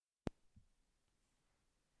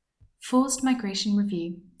Forced Migration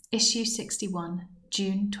Review, Issue 61,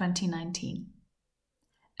 June 2019.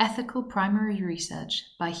 Ethical Primary Research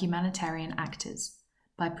by Humanitarian Actors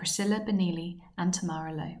by Priscilla Benili and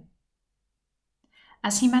Tamara Lowe.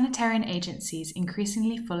 As humanitarian agencies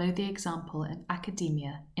increasingly follow the example of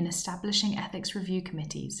academia in establishing ethics review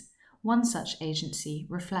committees, one such agency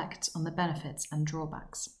reflects on the benefits and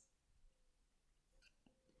drawbacks.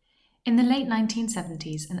 In the late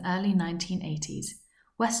 1970s and early 1980s,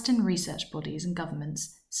 Western research bodies and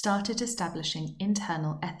governments started establishing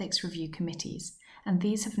internal ethics review committees, and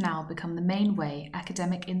these have now become the main way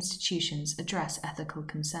academic institutions address ethical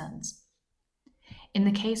concerns. In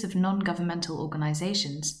the case of non-governmental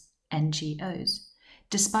organizations, NGOs,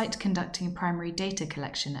 despite conducting primary data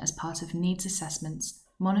collection as part of needs assessments,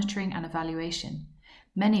 monitoring and evaluation,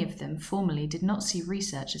 many of them formally did not see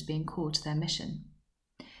research as being core to their mission.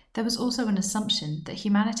 There was also an assumption that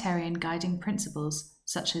humanitarian guiding principles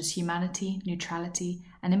such as humanity, neutrality,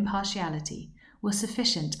 and impartiality were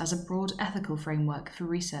sufficient as a broad ethical framework for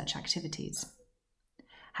research activities.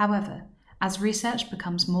 However, as research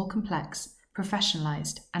becomes more complex,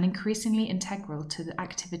 professionalized, and increasingly integral to the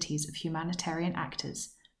activities of humanitarian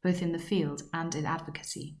actors, both in the field and in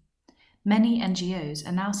advocacy, many NGOs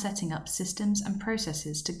are now setting up systems and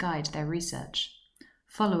processes to guide their research,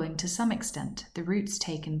 following to some extent the routes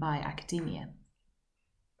taken by academia.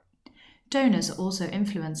 Donors are also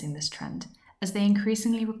influencing this trend as they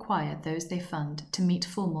increasingly require those they fund to meet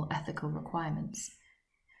formal ethical requirements.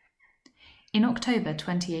 In October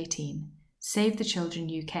 2018, Save the Children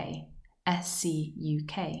UK,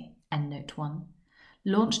 SCUK, EndNote 1,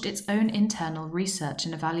 launched its own internal research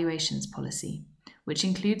and evaluations policy, which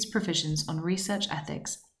includes provisions on research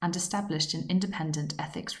ethics and established an independent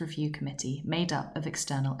ethics review committee made up of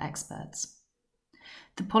external experts.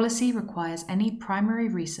 The policy requires any primary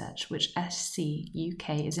research which SCUK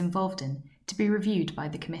is involved in to be reviewed by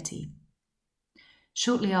the committee.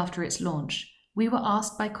 Shortly after its launch, we were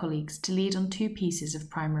asked by colleagues to lead on 2 pieces of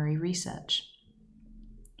primary research.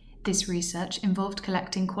 This research involved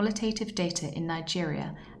collecting qualitative data in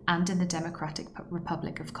Nigeria and in the Democratic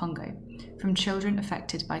Republic of Congo from children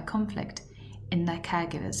affected by conflict in their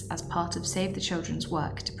caregivers as part of Save the Children's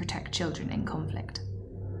work to protect children in conflict.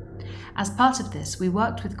 As part of this, we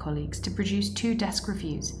worked with colleagues to produce 2 desk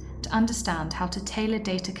reviews to understand how to tailor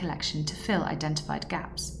data collection to fill identified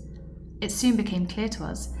gaps. It soon became clear to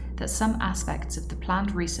us that some aspects of the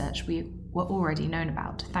planned research we were already known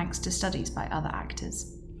about, thanks to studies by other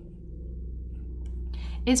actors.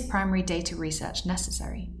 Is primary data research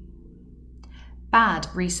necessary? Bad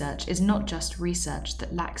research is not just research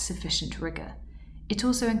that lacks sufficient rigor. It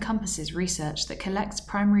also encompasses research that collects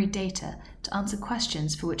primary data to answer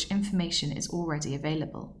questions for which information is already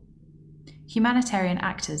available. Humanitarian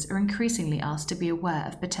actors are increasingly asked to be aware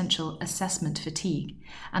of potential assessment fatigue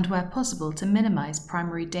and, where possible, to minimize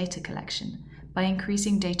primary data collection by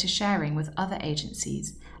increasing data sharing with other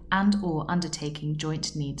agencies and/or undertaking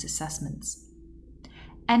joint needs assessments.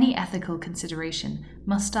 Any ethical consideration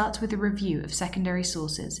must start with a review of secondary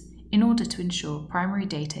sources in order to ensure primary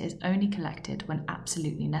data is only collected when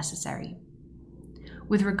absolutely necessary.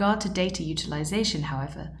 With regard to data utilization,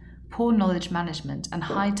 however, poor knowledge management and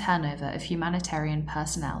high turnover of humanitarian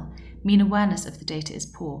personnel mean awareness of the data is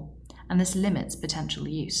poor, and this limits potential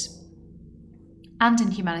use. And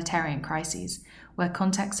in humanitarian crises, where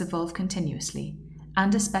contexts evolve continuously,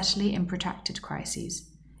 and especially in protracted crises,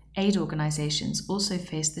 aid organizations also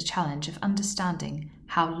face the challenge of understanding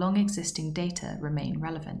how long-existing data remain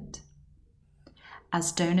relevant.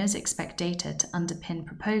 As donors expect data to underpin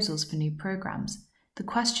proposals for new programs, the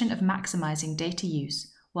question of maximizing data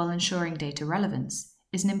use while ensuring data relevance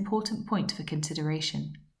is an important point for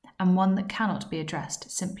consideration, and one that cannot be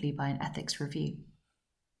addressed simply by an ethics review.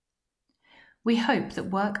 We hope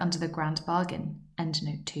that work under the Grand Bargain,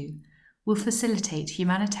 EndNote 2, will facilitate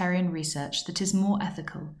humanitarian research that is more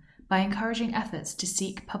ethical by encouraging efforts to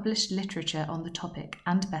seek published literature on the topic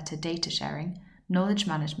and better data sharing, knowledge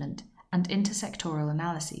management, and intersectoral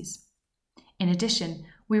analyses. In addition,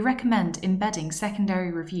 we recommend embedding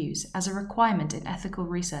secondary reviews as a requirement in ethical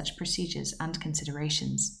research procedures and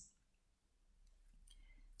considerations.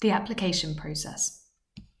 The application process.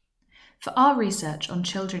 For our research on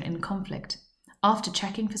children in conflict, after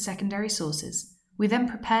checking for secondary sources, we then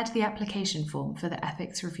prepared the application form for the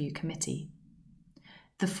Ethics Review Committee.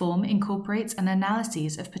 The form incorporates an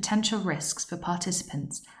analysis of potential risks for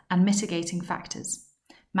participants and mitigating factors,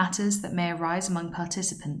 matters that may arise among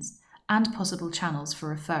participants, and possible channels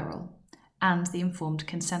for referral, and the informed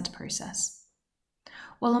consent process.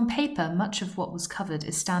 While on paper much of what was covered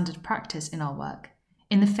is standard practice in our work,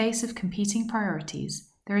 in the face of competing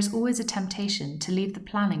priorities, there is always a temptation to leave the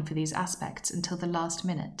planning for these aspects until the last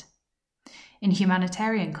minute. In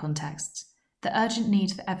humanitarian contexts, the urgent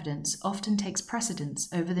need for evidence often takes precedence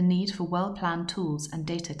over the need for well-planned tools and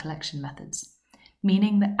data collection methods,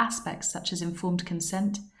 meaning that aspects such as informed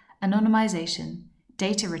consent, anonymization,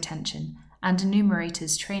 data retention, and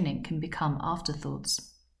enumerators training can become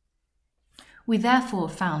afterthoughts. We therefore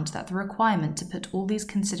found that the requirement to put all these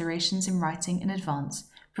considerations in writing in advance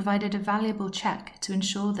provided a valuable check to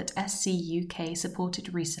ensure that SC UK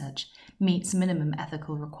supported research meets minimum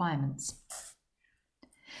ethical requirements.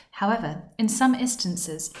 However, in some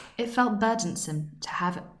instances, it felt burdensome to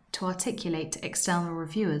have to articulate to external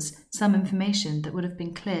reviewers some information that would have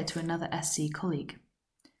been clear to another SC colleague.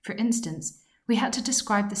 For instance, we had to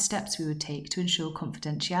describe the steps we would take to ensure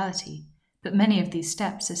confidentiality, but many of these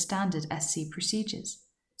steps are standard SC procedures,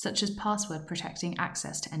 such as password protecting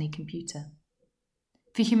access to any computer.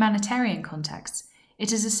 For humanitarian contexts,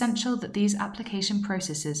 it is essential that these application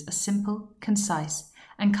processes are simple, concise,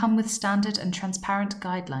 and come with standard and transparent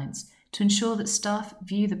guidelines to ensure that staff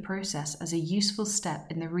view the process as a useful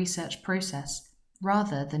step in the research process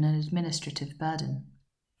rather than an administrative burden.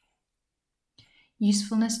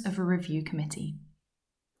 Usefulness of a review committee.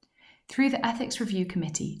 Through the Ethics Review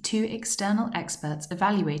Committee, 2 external experts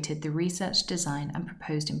evaluated the research design and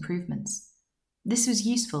proposed improvements. This was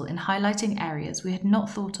useful in highlighting areas we had not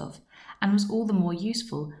thought of, and was all the more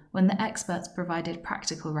useful when the experts provided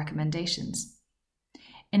practical recommendations.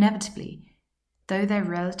 Inevitably, though their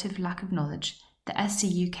relative lack of knowledge, the SC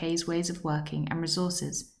UK's ways of working and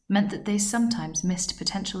resources meant that they sometimes missed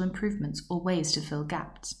potential improvements or ways to fill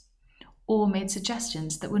gaps, or made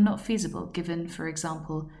suggestions that were not feasible given, for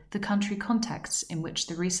example, the country contexts in which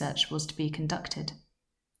the research was to be conducted.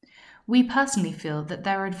 We personally feel that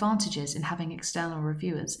there are advantages in having external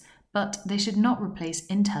reviewers, but they should not replace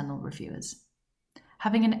internal reviewers.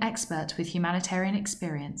 Having an expert with humanitarian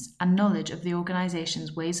experience and knowledge of the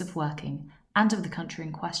organisation's ways of working and of the country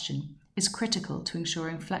in question is critical to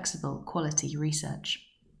ensuring flexible, quality research.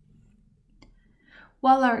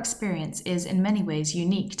 While our experience is in many ways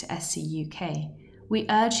unique to SC UK, we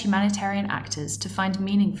urge humanitarian actors to find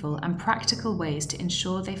meaningful and practical ways to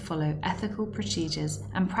ensure they follow ethical procedures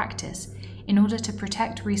and practice in order to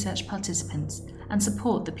protect research participants and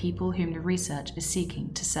support the people whom the research is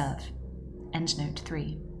seeking to serve. Endnote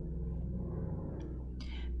 3.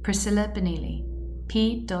 Priscilla Benili,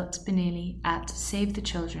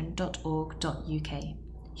 p.benili@savethechildren.org.uk,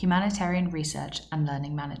 Humanitarian Research and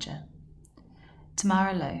Learning Manager.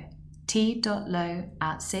 Tamara Lowe,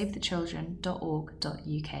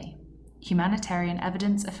 t.lowe@savethechildren.org.uk, Humanitarian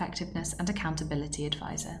Evidence Effectiveness and Accountability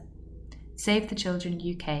Advisor. Save the Children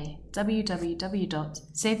UK,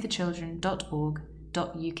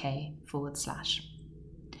 www.savethechildren.org.uk/.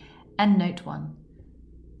 Endnote 1.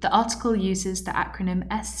 The article uses the acronym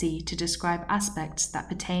SC to describe aspects that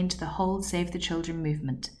pertain to the whole Save the Children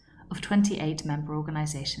movement of 28 member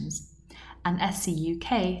organisations, and SC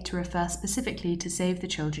UK to refer specifically to Save the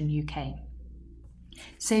Children UK.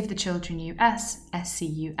 Save the Children US,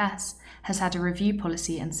 SCUS, has had a review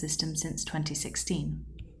policy and system since 2016.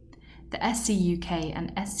 The SC UK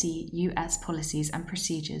and SC US policies and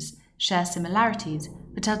procedures share similarities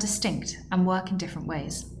but are distinct and work in different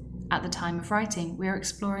ways. At the time of writing, we are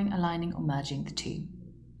exploring aligning or merging the two.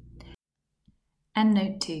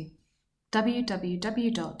 Endnote 2.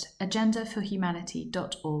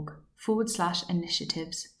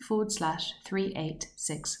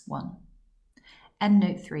 www.agendaforhumanity.org/initiatives/3861.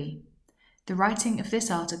 Endnote 3. The writing of this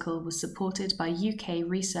article was supported by UK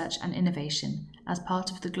Research and Innovation as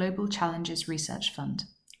part of the Global Challenges Research Fund,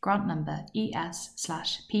 grant number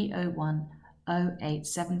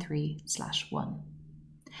ES/P010873/1.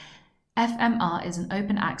 FMR is an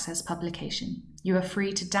open access publication. You are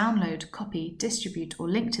free to download, copy, distribute, or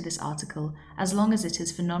link to this article as long as it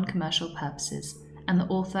is for non-commercial purposes, and the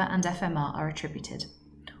author and FMR are attributed.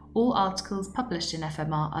 All articles published in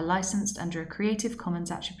FMR are licensed under a Creative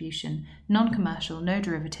Commons Attribution, non-commercial, no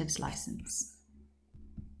derivatives license.